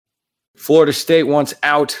Florida State wants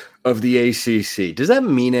out of the ACC. Does that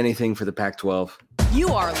mean anything for the Pac-12? You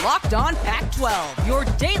are Locked On Pac-12, your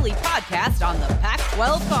daily podcast on the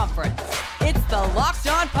Pac-12 Conference. It's the Locked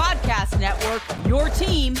On Podcast Network, your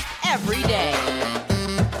team every day.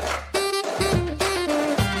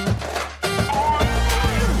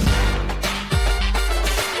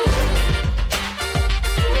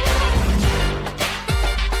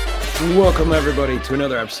 Welcome, everybody, to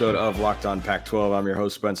another episode of Locked On Pac-12. I'm your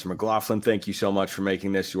host, Spencer McLaughlin. Thank you so much for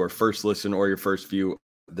making this your first listen or your first view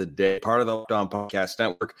of the day. Part of the Locked On Podcast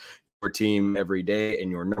Network, your team every day, and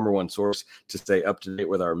your number one source to stay up to date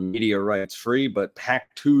with our media rights-free but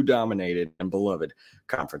Pac-2 dominated and beloved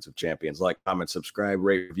Conference of Champions. Like, comment, subscribe,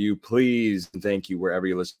 rate, review, please. And thank you wherever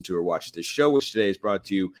you listen to or watch this show, which today is brought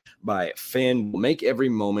to you by FanDuel. Make every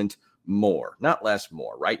moment more, not less,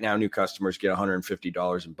 more. Right now, new customers get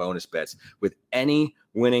 $150 in bonus bets with any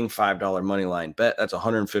winning $5 money line bet. That's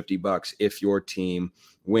 $150 if your team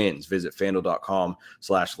wins. Visit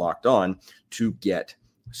FanDuel.com/lockedon to get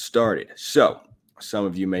started. So, some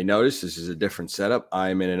of you may notice this is a different setup.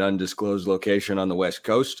 I'm in an undisclosed location on the West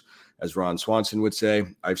Coast. As Ron Swanson would say,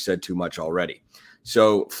 I've said too much already.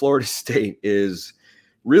 So, Florida State is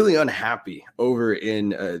really unhappy over in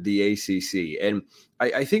the ACC. And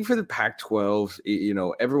I think for the Pac-12,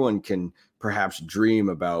 everyone can perhaps dream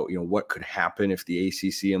about, what could happen if the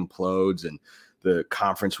ACC implodes and the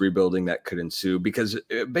conference rebuilding that could ensue. Because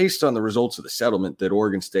based on the results of the settlement that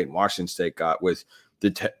Oregon State and Washington State got with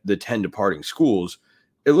the 10 departing schools,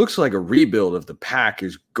 it looks like a rebuild of the Pac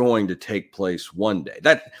is going to take place one day.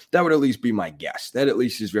 That would at least be my guess. That at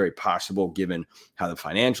least is very possible given how the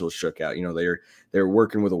financials shook out. They're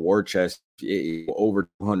working with a war chest over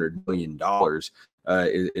 $200 million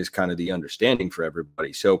is kind of the understanding for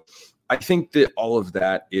everybody. So I think that all of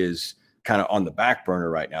that is kind of on the back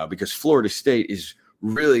burner right now because Florida State is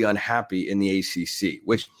really unhappy in the ACC,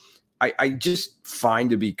 which I just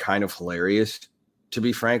find to be kind of hilarious, to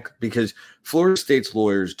be frank, because Florida State's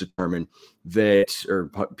lawyers determined that, or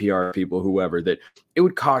PR people, whoever, that it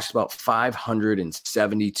would cost about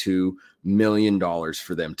 $572 million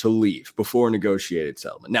for them to leave before a negotiated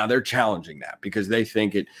settlement. Now they're challenging that because they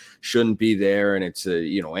think it shouldn't be there and it's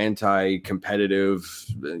anti-competitive,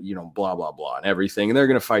 blah, blah, blah and everything. And they're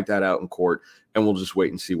going to fight that out in court and we'll just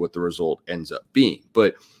wait and see what the result ends up being.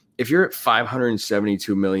 But if you're at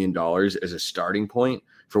 $572 million as a starting point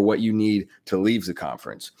for what you need to leave the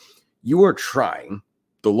conference, you are trying,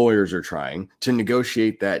 the lawyers are trying to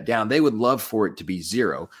negotiate that down. They would love for it to be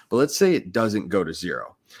zero, but let's say it doesn't go to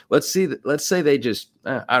zero. Let's say they just,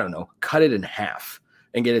 cut it in half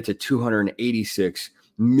and get it to $286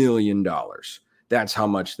 million. That's how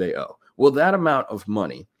much they owe. Well, that amount of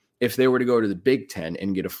money, if they were to go to the Big Ten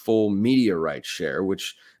and get a full media rights share,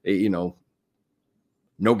 which,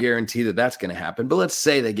 no guarantee that that's going to happen, but let's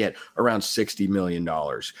say they get around $60 million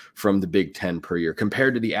from the Big Ten per year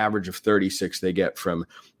compared to the average of 36 they get from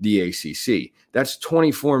the ACC. That's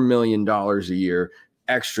 $24 million a year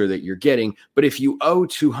extra that you're getting. But if you owe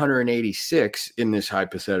 286 in this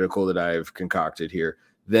hypothetical that I've concocted here,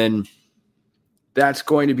 then that's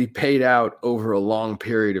going to be paid out over a long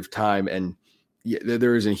period of time. And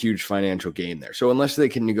there is a huge financial gain there. So unless they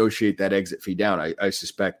can negotiate that exit fee down, I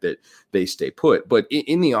suspect that they stay put. But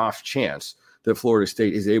in the off chance that Florida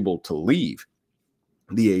State is able to leave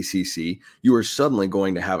the ACC, you are suddenly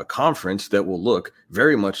going to have a conference that will look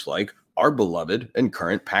very much like our beloved and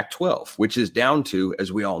current Pac-12, which is down to,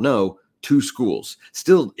 as we all know, 2 schools.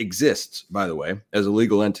 Still exists, by the way, as a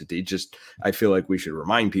legal entity. Just I feel like we should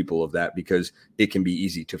remind people of that because it can be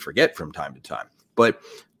easy to forget from time to time. But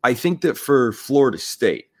I think that for Florida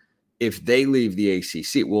State, if they leave the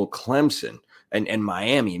ACC, well, Clemson and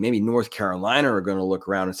Miami, maybe North Carolina are going to look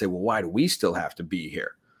around and say, well, why do we still have to be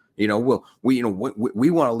here? We want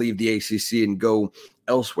to leave the ACC and go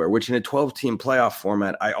elsewhere, which in a 12-team playoff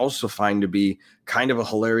format, I also find to be kind of a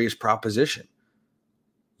hilarious proposition.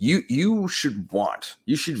 You should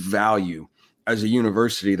value as a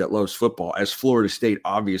university that loves football, as Florida State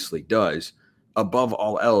obviously does, above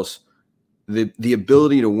all else, the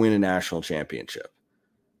ability to win a national championship.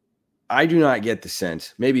 I do not get the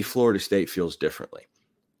sense, maybe Florida State feels differently.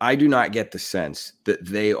 I do not get the sense that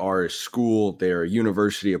they are a school, they are a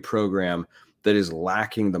university, a program that is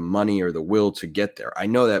lacking the money or the will to get there. I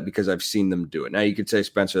know that because I've seen them do it. Now you could say,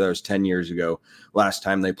 Spencer, that was 10 years ago, last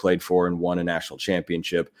time they played for and won a national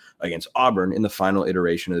championship against Auburn in the final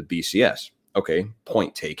iteration of the BCS. Okay,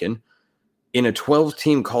 point taken. In a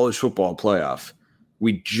 12-team college football playoff,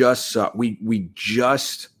 we just saw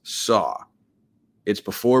it's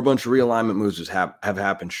before a bunch of realignment moves have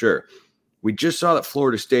happened, sure. We just saw that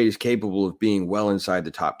Florida State is capable of being well inside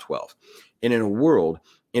the top 12. And in a world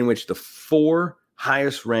in which the 4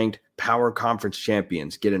 highest ranked power conference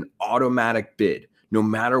champions get an automatic bid, no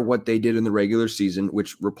matter what they did in the regular season,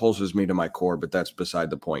 which repulses me to my core, but that's beside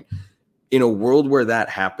the point. In a world where that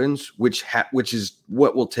happens, which is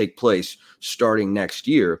what will take place starting next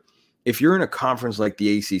year, if you're in a conference like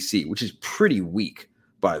the ACC, which is pretty weak,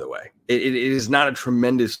 by the way, it is not a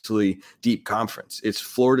tremendously deep conference. It's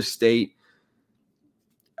Florida State.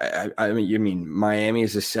 I mean, Miami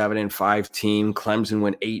is a 7-5 team. Clemson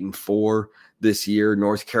went 8-4 this year.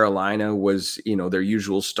 North Carolina was, their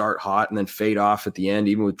usual start hot and then fade off at the end,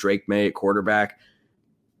 even with Drake May at quarterback.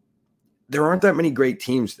 There aren't that many great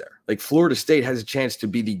teams there. Like Florida State has a chance to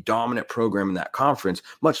be the dominant program in that conference,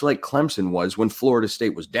 much like Clemson was when Florida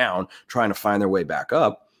State was down, trying to find their way back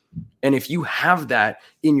up. And if you have that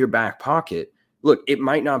in your back pocket, look, it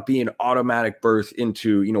might not be an automatic berth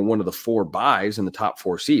into, one of the 4 buys in the top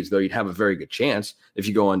 4 seeds, though you'd have a very good chance if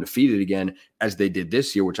you go undefeated again, as they did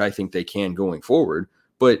this year, which I think they can going forward.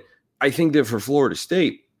 But I think that for Florida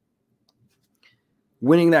State,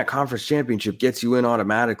 winning that conference championship gets you in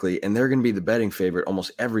automatically, and they're going to be the betting favorite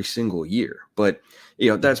almost every single year. But,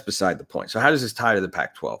 that's beside the point. So how does this tie to the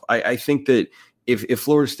Pac-12? I think that if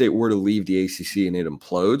Florida State were to leave the ACC and it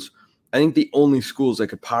implodes, I think the only schools that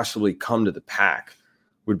could possibly come to the Pac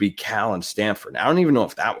would be Cal and Stanford. I don't even know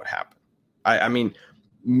if that would happen. I mean,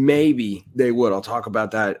 maybe they would. I'll talk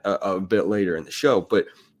about that a bit later in the show. But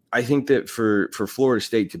I think that for Florida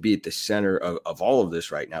State to be at the center of all of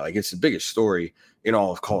this right now, like it's the biggest story in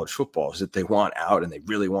all of college football, is that they want out and they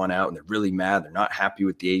really want out and they're really mad. They're not happy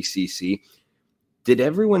with the ACC. Did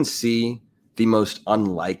everyone see the most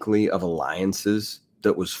unlikely of alliances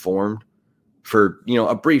that was formed for,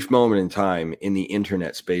 a brief moment in time in the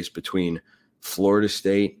internet space between Florida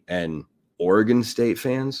State and Oregon State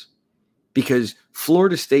fans? Because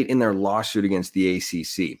Florida State, in their lawsuit against the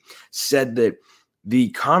ACC, said that the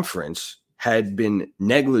conference had been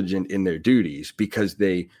negligent in their duties because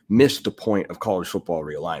they missed the point of college football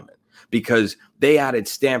realignment, because they added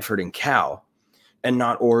Stanford and Cal and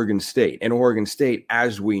not Oregon State. And Oregon State,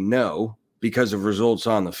 as we know, because of results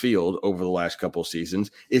on the field over the last couple of seasons,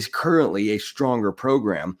 is currently a stronger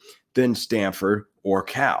program than Stanford or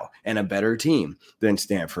Cal, and a better team than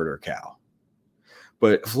Stanford or Cal.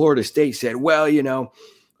 But Florida State said, well,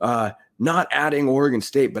 not adding Oregon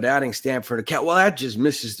State, but adding Stanford and Cal, well, that just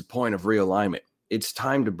misses the point of realignment. It's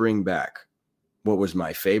time to bring back what was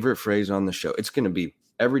my favorite phrase on the show. It's going to be,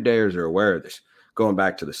 every dayers are aware of this, going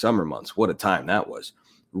back to the summer months. What a time that was.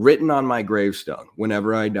 Written on my gravestone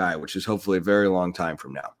whenever I die, which is hopefully a very long time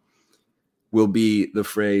from now, will be the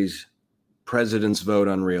phrase, president's vote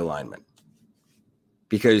on realignment.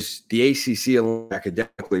 Because the ACC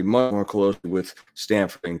academically much more closely with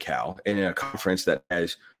Stanford and Cal, and in a conference that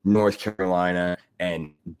has North Carolina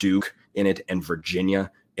and Duke in it and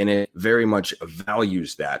Virginia in it, very much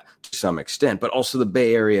values that to some extent. But also the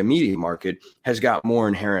Bay Area media market has got more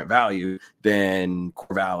inherent value than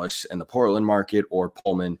Corvallis and the Portland market, or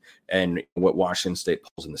Pullman and what Washington State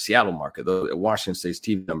pulls in the Seattle market. Though Washington State's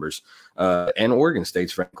TV numbers and Oregon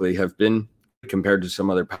State's, frankly, have been compared to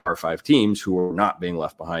some other Power 5 teams who are not being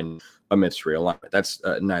left behind amidst realignment. That's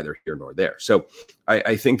neither here nor there. So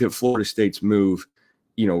I think that Florida State's move,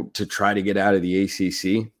 to try to get out of the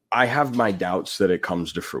ACC, I have my doubts that it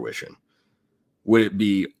comes to fruition. Would it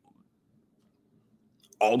be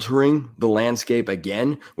altering the landscape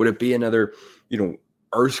again? Would it be another,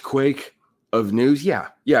 earthquake of news? Yeah,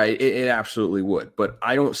 it absolutely would. But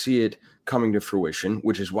I don't see it coming to fruition,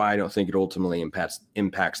 which is why I don't think it ultimately impacts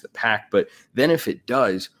the Pac. But then if it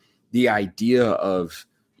does, the idea of,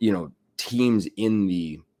 teams in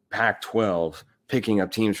the Pac-12 picking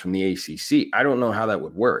up teams from the ACC, I don't know how that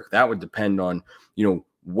would work. That would depend on,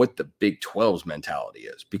 what the Big 12's mentality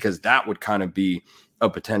is, because that would kind of be a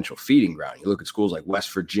potential feeding ground. You look at schools like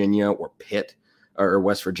West Virginia or Pitt, or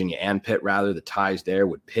West Virginia and Pitt, rather, the ties there.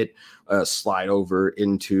 Would Pitt slide over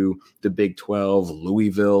into the Big 12?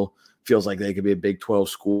 Louisville feels like they could be a Big 12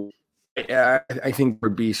 school. I think there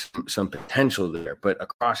would be some potential there, but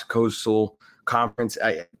across coastal conference,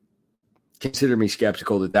 I consider me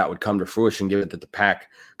skeptical that would come to fruition, given that the Pac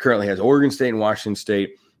currently has Oregon State and Washington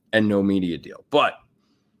State and no media deal. But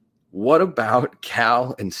what about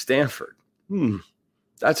Cal and Stanford?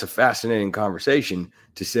 That's a fascinating conversation,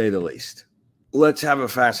 to say the least. let's have a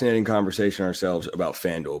fascinating conversation ourselves about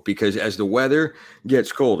FanDuel, because as the weather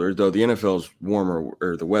gets colder, though the NFL's warmer,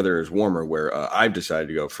 or the weather is warmer where I've decided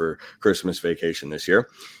to go for Christmas vacation this year,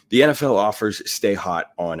 the NFL offers stay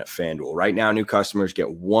hot on FanDuel. Right now, new customers get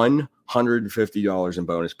 $150 in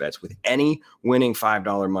bonus bets with any winning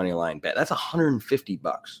 $5 money line bet. That's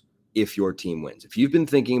 $150 if your team wins. If you've been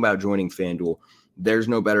thinking about joining FanDuel, there's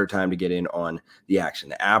no better time to get in on the action.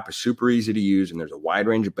 The app is super easy to use, and there's a wide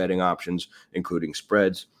range of betting options, including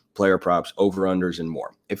spreads, player props, over-unders, and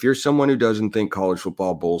more. If you're someone who doesn't think college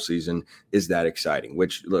football bowl season is that exciting,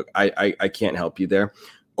 which, look, I can't help you there.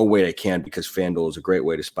 Oh, wait, I can, because FanDuel is a great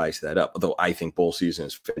way to spice that up, although I think bowl season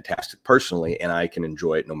is fantastic personally, and I can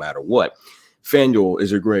enjoy it no matter what. FanDuel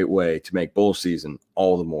is a great way to make bowl season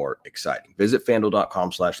all the more exciting. Visit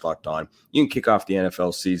FanDuel.com/lockedon. You can kick off the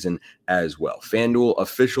NFL season as well. FanDuel,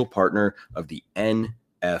 official partner of the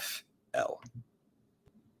NFL.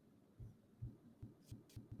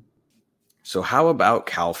 So how about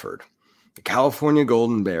Calford? The California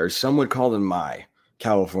Golden Bears. Some would call them my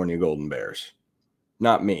California Golden Bears.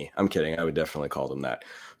 Not me. I'm kidding. I would definitely call them that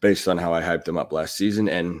based on how I hyped them up last season.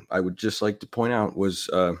 And I would just like to point out was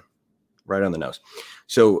right on the nose.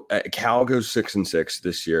 So Cal goes 6-6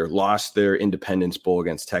 this year, lost their Independence Bowl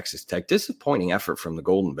against Texas Tech. Disappointing effort from the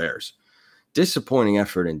Golden Bears. Disappointing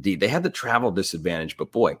effort indeed. They had the travel disadvantage,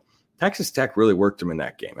 but boy, Texas Tech really worked them in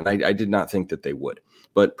that game. And I did not think that they would.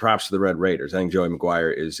 But props to the Red Raiders. I think Joey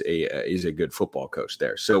McGuire is a good football coach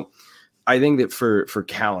there. So I think that for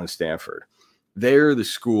Cal and Stanford, they're the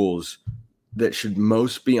schools that should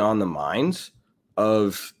most be on the minds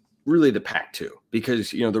of really the Pac-12,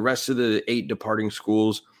 because, you know, the rest of the 8 departing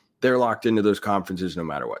schools, they're locked into those conferences no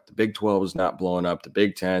matter what. The Big 12 is not blowing up. The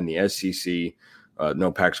Big 10, the SEC,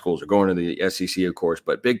 no Pac schools are going to the SEC, of course,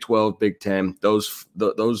 but Big 12, Big 10, those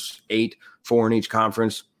 8, 4 in each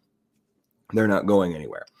conference, they're not going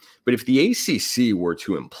anywhere. But if the ACC were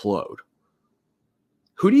to implode,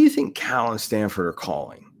 who do you think Cal and Stanford are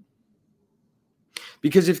calling?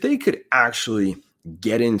 Because if they could actually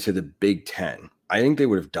get into the Big 10, I think they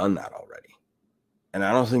would have done that already. And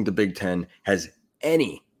I don't think the Big 10 has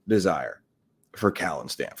any desire for Cal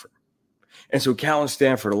and Stanford. And so Cal and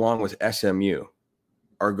Stanford, along with SMU,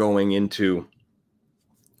 are going into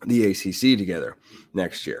the ACC together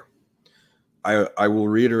next year. I will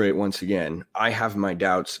reiterate once again, I have my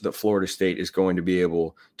doubts that Florida State is going to be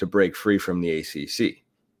able to break free from the ACC.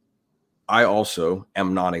 I also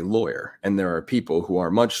am not a lawyer, and there are people who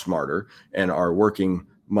are much smarter and are working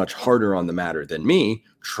much harder on the matter than me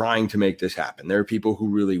trying to make this happen. There are people who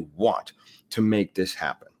really want to make this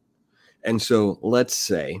happen. And so let's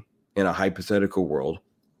say in a hypothetical world,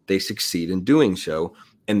 they succeed in doing so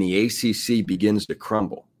and the ACC begins to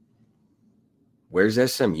crumble. Where's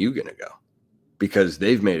SMU going to go? Because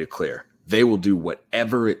they've made it clear they will do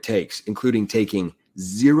whatever it takes, including taking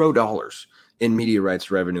 $0 in media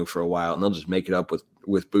rights revenue for a while, and they'll just make it up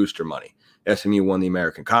with booster money. SMU won the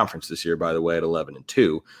American Conference this year, by the way, at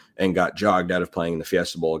 11-2, and got jogged out of playing in the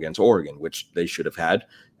Fiesta Bowl against Oregon, which they should have had.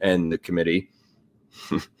 And the committee,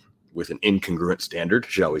 with an incongruent standard,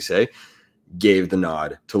 shall we say, gave the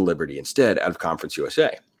nod to Liberty instead out of Conference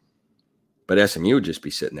USA. But SMU would just be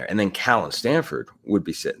sitting there. And then Cal and Stanford would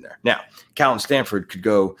be sitting there. Now, Cal and Stanford could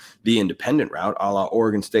go the independent route, a la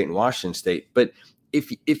Oregon State and Washington State. But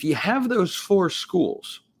if you have those 4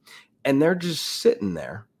 schools and they're just sitting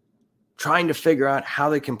there trying to figure out how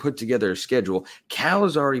they can put together a schedule, Cal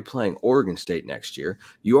is already playing Oregon State next year.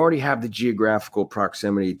 You already have the geographical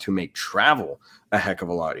proximity to make travel a heck of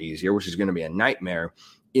a lot easier, which is going to be a nightmare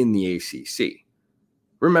in the ACC.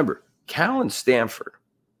 Remember, Cal and Stanford,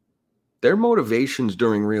 their motivations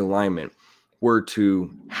during realignment were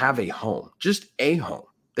to have a home, just a home.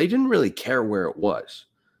 They didn't really care where it was.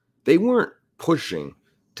 They weren't pushing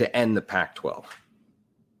to end the Pac-12.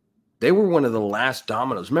 They were one of the last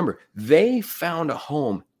dominoes. Remember, they found a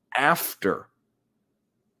home after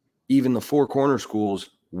even the 4 corner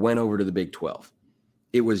schools went over to the Big 12.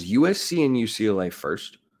 It was USC and UCLA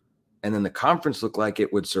first, and then the conference looked like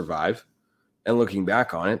it would survive. And looking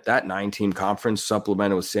back on it, that 9-team conference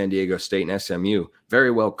supplemented with San Diego State and SMU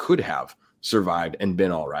very well could have survived and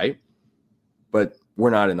been all right. But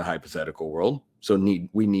we're not in the hypothetical world, so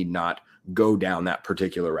we need not go down that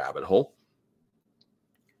particular rabbit hole.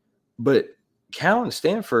 But Cal and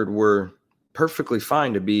Stanford were perfectly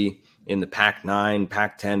fine to be in the Pac-9,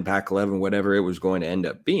 Pac-10, Pac-11, whatever it was going to end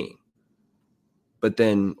up being. But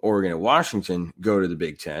then Oregon and Washington go to the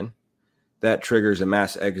Big 10. That triggers a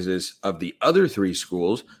mass exodus of the other 3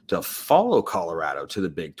 schools to follow Colorado to the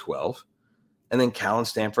Big 12. And then Cal and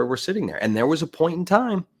Stanford were sitting there. And there was a point in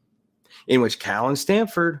time in which Cal and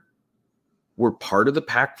Stanford were part of the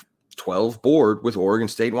Pac-12 board with Oregon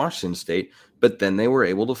State, Washington State, but then they were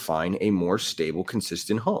able to find a more stable,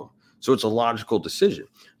 consistent home. So it's a logical decision.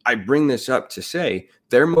 I bring this up to say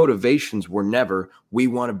their motivations were never, we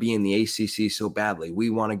want to be in the ACC so badly. We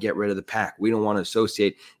want to get rid of the Pac. We don't want to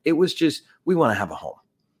associate. It was just, we want to have a home.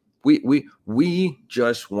 We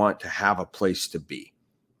just want to have a place to be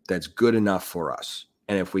that's good enough for us.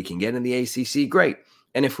 And if we can get in the ACC, great.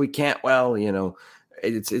 And if we can't, well,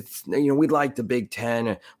 it's we'd like the Big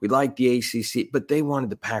Ten, we'd like the ACC, but they wanted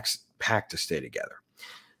the Pac to stay together.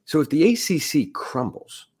 So if the ACC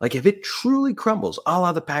crumbles, like if it truly crumbles, a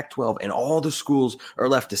la the Pac-12, and all the schools are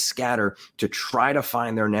left to scatter to try to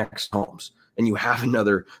find their next homes, and you have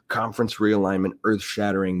another conference realignment,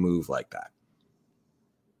 earth-shattering move like that,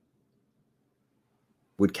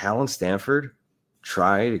 would Cal and Stanford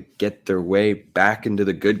try to get their way back into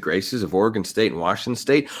the good graces of Oregon State and Washington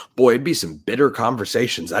State? Boy, it'd be some bitter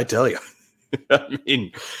conversations, I tell you. I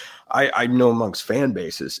mean, I know amongst fan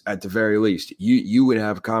bases, at the very least, you would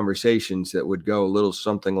have conversations that would go a little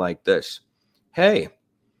something like this. Hey,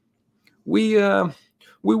 we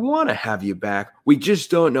want to have you back. We just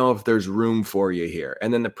don't know if there's room for you here.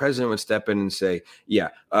 And then the president would step in and say, yeah,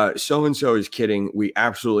 so-and-so is kidding. We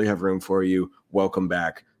absolutely have room for you. Welcome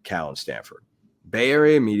back, Cal and Stanford. Bay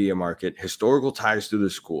Area media market, historical ties to the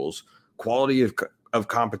schools, quality of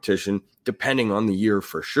competition, depending on the year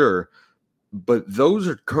for sure. But those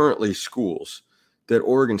are currently schools that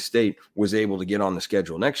Oregon State was able to get on the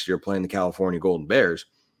schedule next year playing the California Golden Bears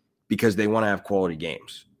because they want to have quality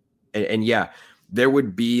games. And yeah, there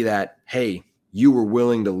would be that, hey, you were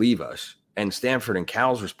willing to leave us. And Stanford and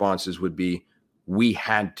Cal's responses would be, we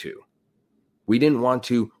had to. We didn't want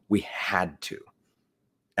to, we had to.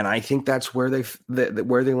 And I think that's where they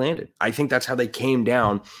landed. I think that's how they came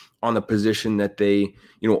down on the position that they,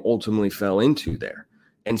 ultimately fell into there.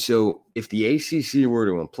 And so if the ACC were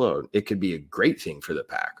to implode, it could be a great thing for the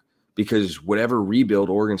Pac, because whatever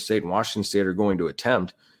rebuild Oregon State and Washington State are going to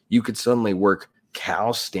attempt, you could suddenly work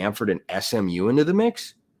Cal, Stanford, and SMU into the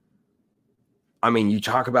mix. I mean, you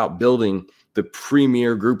talk about building the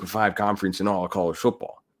premier group of 5 conference in all of college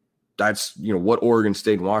football. That's, what Oregon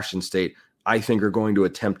State and Washington State, I think, are going to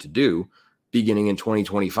attempt to do beginning in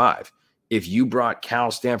 2025. If you brought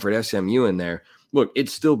Cal, Stanford, SMU in there, look, it'd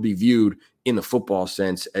still be viewed in the football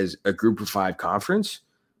sense as a group of 5 conference,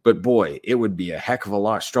 but boy, it would be a heck of a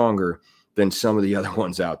lot stronger than some of the other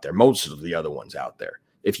ones out there, most of the other ones out there,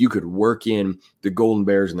 if you could work in the Golden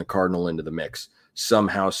Bears and the Cardinal into the mix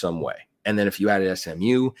somehow, some way. And then if you added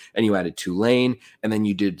SMU and you added Tulane, and then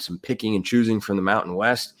you did some picking and choosing from the Mountain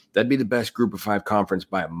West, that'd be the best group of 5 conference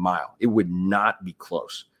by a mile. It would not be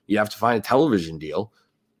close. You'd have to find a television deal,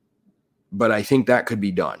 but I think that could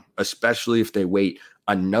be done, especially if they wait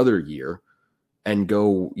another year and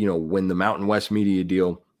go, when the Mountain West media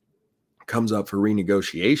deal comes up for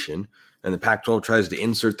renegotiation and the Pac-12 tries to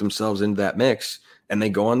insert themselves into that mix and they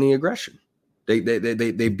go on the aggression.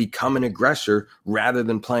 They become an aggressor rather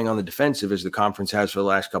than playing on the defensive as the conference has for the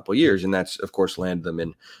last couple of years. And that's, of course, landed them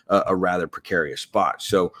in a rather precarious spot.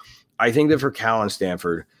 So I think that for Cal and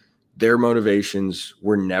Stanford, their motivations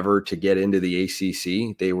were never to get into the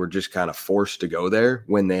ACC. They were just kind of forced to go there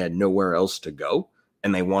when they had nowhere else to go.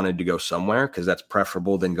 And they wanted to go somewhere because that's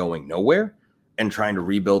preferable than going nowhere and trying to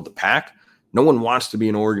rebuild the Pac. No one wants to be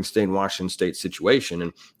in Oregon State and Washington State situation.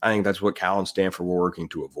 And I think that's what Cal and Stanford were working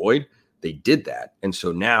to avoid. They did that. And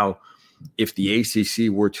so now if the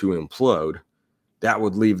ACC were to implode, that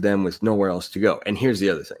would leave them with nowhere else to go. And here's the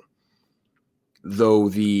other thing. Though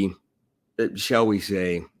the, shall we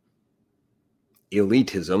say,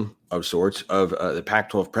 elitism of sorts of the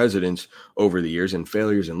Pac-12 presidents over the years and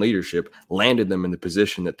failures in leadership landed them in the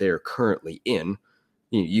position that they are currently in.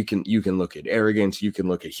 You can look at arrogance, you can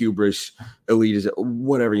look at hubris, elitism,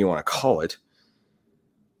 whatever you want to call it.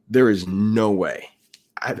 There is no way,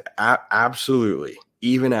 absolutely,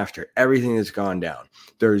 even after everything that's gone down,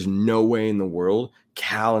 there is no way in the world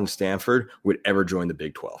Cal and Stanford would ever join the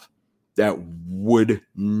Big 12. That would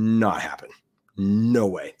not happen. No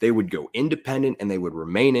way. They would go independent and they would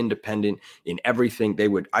remain independent in everything.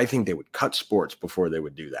 I think they would cut sports before they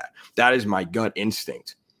would do that. That is my gut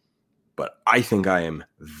instinct. But I think I am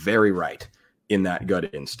very right in that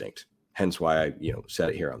gut instinct. Hence why I, said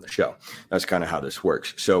it here on the show. That's kind of how this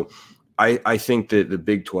works. So I think that the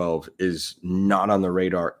Big 12 is not on the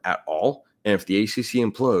radar at all. And if the ACC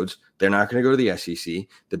implodes, they're not going to go to the SEC.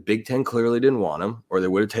 The Big Ten clearly didn't want them, or they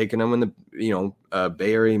would have taken them in the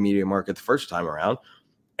Bay Area media market the first time around.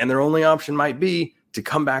 And their only option might be to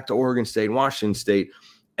come back to Oregon State and Washington State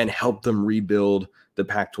and help them rebuild the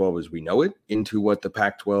Pac-12 as we know it into what the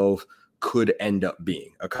Pac-12 could end up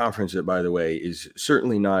being. A conference that, by the way, is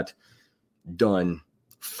certainly not done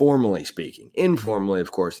formally speaking. Informally,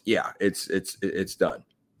 of course, yeah, it's done.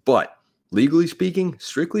 But legally speaking,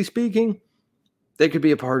 strictly speaking, they could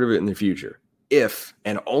be a part of it in the future if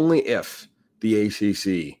and only if the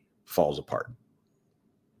ACC falls apart.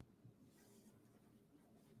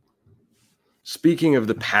 Speaking of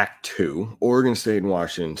the Pac-12, Oregon State and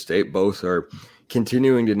Washington State both are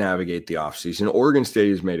continuing to navigate the offseason. Oregon State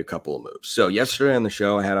has made a couple of moves. So yesterday on the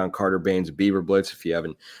show, I had on Carter Baines' Beaver Blitz. If you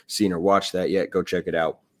haven't seen or watched that yet, go check it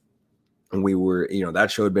out. And we were,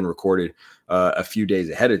 that show had been recorded a few days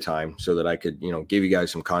ahead of time so that I could, give you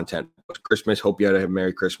guys some content. Christmas. Hope you had a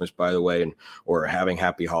Merry Christmas, by the way, and or having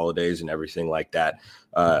happy holidays and everything like that.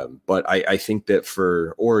 But I think that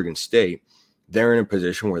for Oregon State, they're in a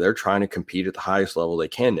position where they're trying to compete at the highest level they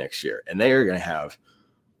can next year. And they are going to have,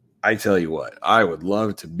 I tell you what, I would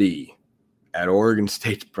love to be at Oregon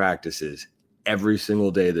State's practices every single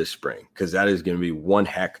day this spring, because that is going to be one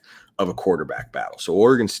heck of a quarterback battle. So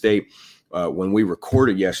Oregon State, when we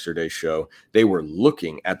recorded yesterday's show, they were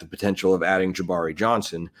looking at the potential of adding Jabari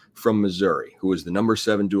Johnson from Missouri, who was the number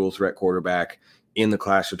 7 dual threat quarterback in the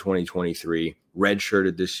class of 2023,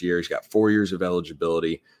 redshirted this year. He's got 4 years of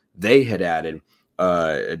eligibility. They had added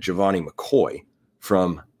Giovanni McCoy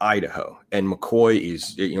from Idaho, and McCoy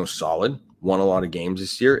is solid, won a lot of games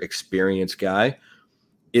this year, experienced guy,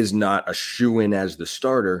 is not a shoo-in as the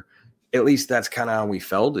starter. At least that's kind of how we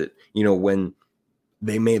felt it, when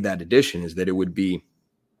they made that addition, is that it would be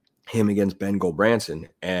him against Ben Gulbranson,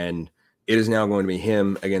 and it is now going to be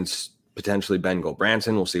him against potentially Ben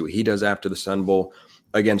Gulbranson. We'll see what he does after the Sun Bowl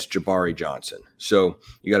against Jabari Johnson. So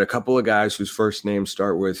you got a couple of guys whose first names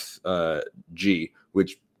start with G,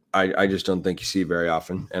 which I just don't think you see very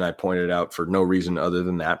often, and I pointed out for no reason other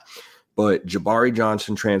than that. But Jabari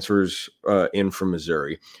Johnson transfers in from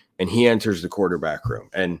Missouri, and he enters the quarterback room.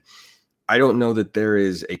 And I don't know that there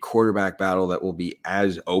is a quarterback battle that will be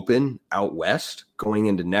as open out west going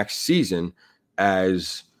into next season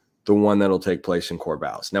as the one that'll take place in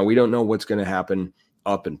Corvallis. Now, we don't know what's going to happen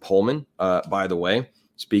up in Pullman. By the way,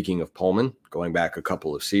 speaking of Pullman, going back a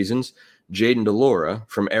couple of seasons, Jaden DeLora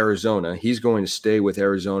from Arizona, he's going to stay with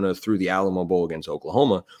Arizona through the Alamo Bowl against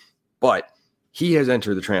Oklahoma, but he has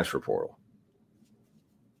entered the transfer portal.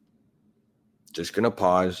 Just going to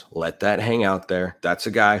pause, let that hang out there. That's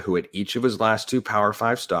a guy who at each of his last 2 Power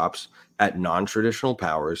 5 stops at non-traditional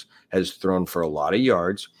powers has thrown for a lot of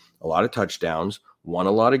yards, a lot of touchdowns, won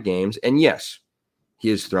a lot of games, and yes, he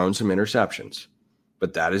has thrown some interceptions.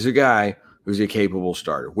 But that is a guy who's a capable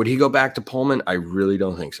starter. Would he go back to Pullman? I really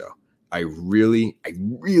don't think so. I really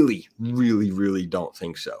don't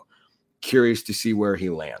think so. Curious to see where he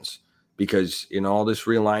lands, because in all this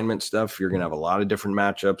realignment stuff, you're going to have a lot of different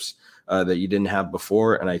matchups that you didn't have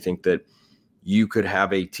before. And I think that you could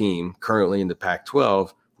have a team currently in the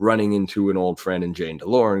Pac-12 running into an old friend in Jaden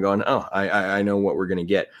DeLora and going, oh, I know what we're going to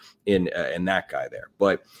get in that guy there.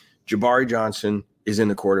 But Jabari Johnson is in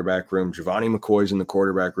the quarterback room. Giovanni McCoy is in the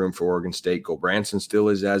quarterback room for Oregon State. Gulbranson still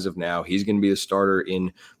is as of now. He's going to be the starter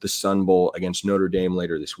in the Sun Bowl against Notre Dame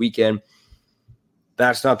later this weekend.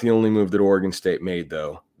 That's not the only move that Oregon State made,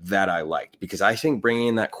 though, that I liked, because I think bringing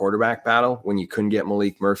in that quarterback battle when you couldn't get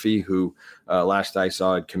Malik Murphy, who last I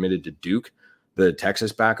saw had committed to Duke, the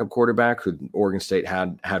Texas backup quarterback who Oregon State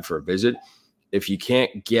had for a visit. If you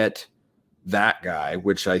can't get that guy,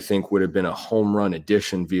 which I think would have been a home run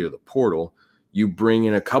addition via the portal, you bring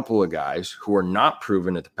in a couple of guys who are not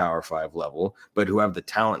proven at the Power 5 level, but who have the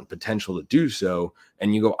talent and potential to do so,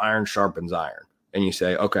 and you go iron sharpens iron, and you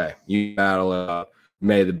say, okay, you battle it out,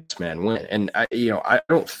 may the best man win. And I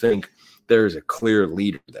don't think there's a clear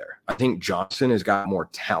leader there. I think Johnson has got more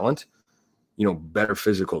talent, better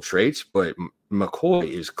physical traits, but McCoy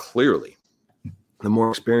is clearly the more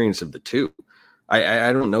experienced of the two.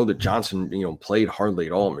 I don't know that Johnson, played hardly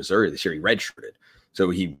at all in Missouri this year. He redshirted. So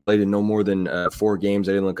he played in no more than 4 games.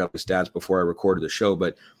 I didn't look up his stats before I recorded the show,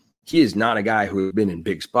 but he is not a guy who has been in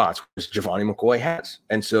big spots, which Giovanni McCoy has.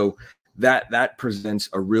 And so that presents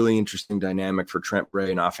a really interesting dynamic for Trent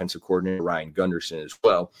Bray and offensive coordinator Ryan Gunderson as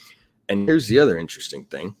well. And here's the other interesting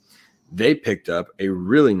thing. They picked up a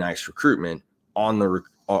really nice recruitment on the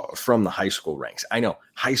from the high school ranks. I know,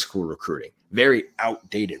 high school recruiting, very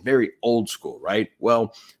outdated, very old school, right?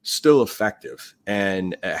 Well, still effective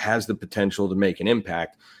and has the potential to make an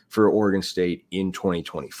impact for Oregon State in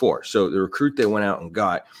 2024. So the recruit they went out and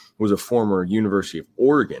got was a former University of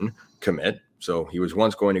Oregon commit. So he was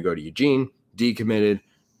once going to go to Eugene, decommitted,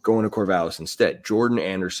 going to Corvallis instead. Jordan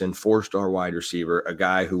Anderson, 4-star wide receiver, a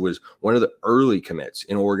guy who was one of the early commits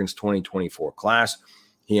in Oregon's 2024 class.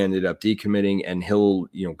 he ended up decommitting, and he'll,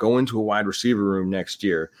 go into a wide receiver room next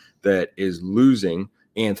year that is losing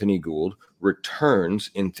Anthony Gould,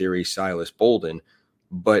 returns, in theory, Silas Bolden,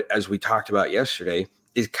 but as we talked about yesterday,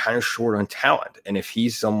 is kind of short on talent. And if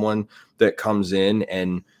he's someone that comes in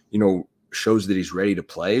and, shows that he's ready to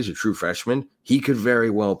play as a true freshman, he could very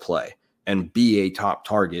well play and be a top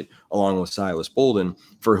target along with Silas Bolden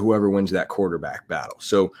for whoever wins that quarterback battle.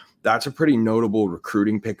 So that's a pretty notable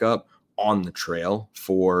recruiting pickup on the trail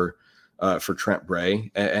for Trent Bray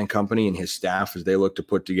and company and his staff as they look to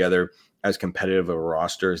put together as competitive of a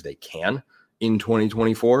roster as they can in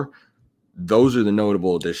 2024. Those are the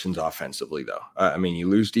notable additions offensively, though. You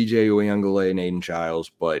lose DJ Uyunglele and Aiden Childs,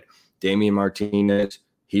 but Damian Martinez,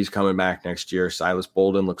 he's coming back next year. Silas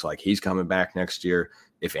Bolden looks like he's coming back next year.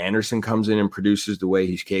 If Anderson comes in and produces the way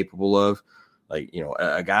he's capable of,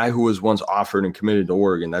 a guy who was once offered and committed to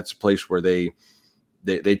Oregon, that's a place where they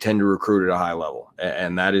tend to recruit at a high level.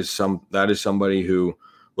 And that is somebody who,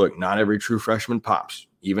 look, not every true freshman pops,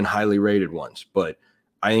 even highly rated ones. But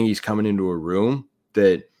I think he's coming into a room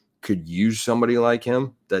that could use somebody like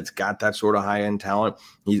him that's got that sort of high-end talent.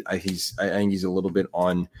 I think he's a little bit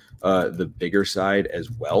on the bigger side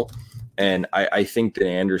as well. And I think that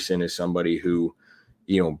Anderson is somebody who,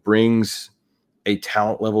 brings a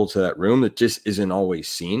talent level to that room that just isn't always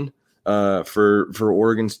seen for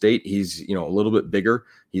Oregon State. He's, a little bit bigger.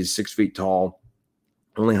 He's 6 feet tall,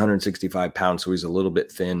 only 165 pounds, so he's a little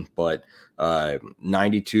bit thin, but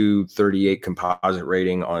 92-38 composite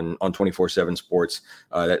rating on 24/7 Sports.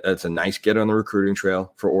 That's a nice get on the recruiting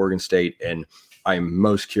trail for Oregon State, and I'm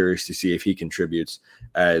most curious to see if he contributes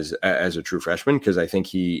as a true freshman, because I think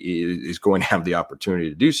he is going to have the opportunity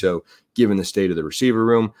to do so given the state of the receiver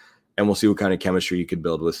room, and we'll see what kind of chemistry he could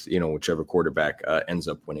build with whichever quarterback ends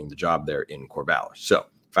up winning the job there in Corvallis. So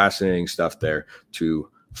fascinating stuff there to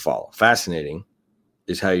follow. Fascinating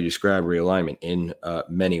is how you describe realignment in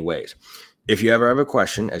many ways. If you ever have a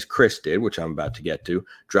question, as Chris did, which I'm about to get to,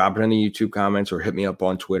 drop it in the YouTube comments or hit me up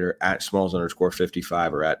on Twitter at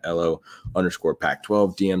Smalls_55 or at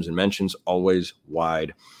LO_Pac-12. DMs and mentions always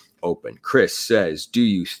wide open. Chris says, do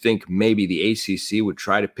you think maybe the ACC would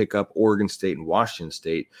try to pick up Oregon State and Washington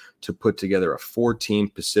State to put together a 4-team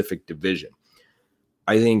Pacific division?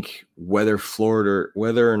 I think whether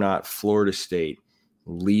or not Florida State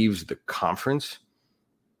leaves the conference,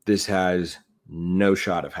 this has no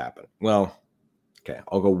shot of happening. Well, okay,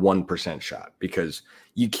 I'll go 1% shot, because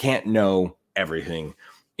you can't know everything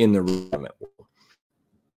in the recruitment world.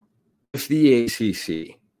 If the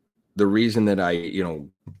ACC, the reason that I,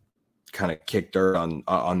 kind of kicked dirt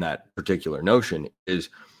on that particular notion is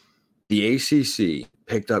the ACC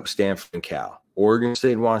picked up Stanford and Cal. Oregon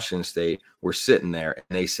State and Washington State were sitting there and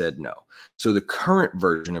they said no. So the current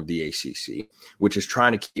version of the ACC, which is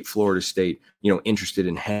trying to keep Florida State, interested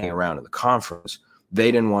in hanging around in the conference,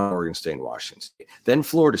 they didn't want Oregon State and Washington State. Then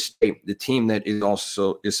Florida State, the team that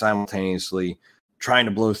is simultaneously trying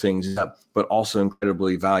to blow things up, but also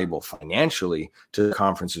incredibly valuable financially to the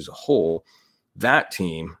conference as a whole, that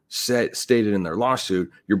team stated in their lawsuit,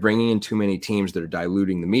 you're bringing in too many teams that are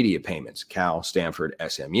diluting the media payments, Cal, Stanford,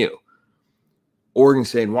 SMU. Oregon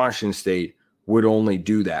State and Washington State would only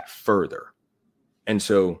do that further. And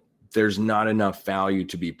so there's not enough value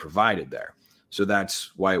to be provided there. So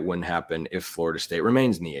that's why it wouldn't happen if Florida State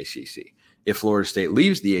remains in the ACC. If Florida State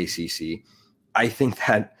leaves the ACC, I think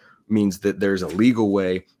that means that there's a legal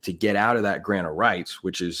way to get out of that grant of rights,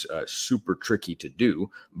 which is super tricky to do,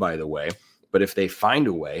 by the way. But if they find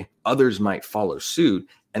a way, others might follow suit,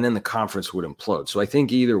 and then the conference would implode. So I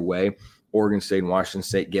think either way, Oregon State and Washington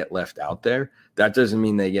State get left out there. That doesn't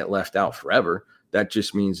mean they get left out forever. That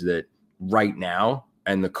just means that right now,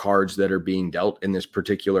 and the cards that are being dealt in this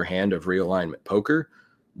particular hand of realignment poker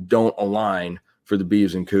don't align for the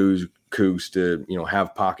Beavs and Cougs to,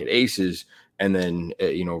 have pocket aces and then,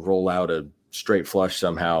 roll out a straight flush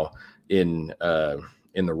somehow in the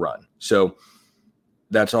run. So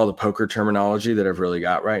that's all the poker terminology that I've really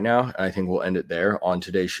got right now. And I think we'll end it there on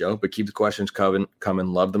today's show. But keep the questions coming.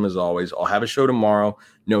 Love them as always. I'll have a show tomorrow,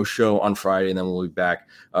 no show on Friday, and then we'll be back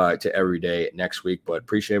to every day next week. But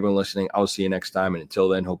appreciate everyone listening. I'll see you next time. And until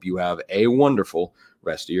then, hope you have a wonderful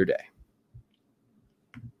rest of your day.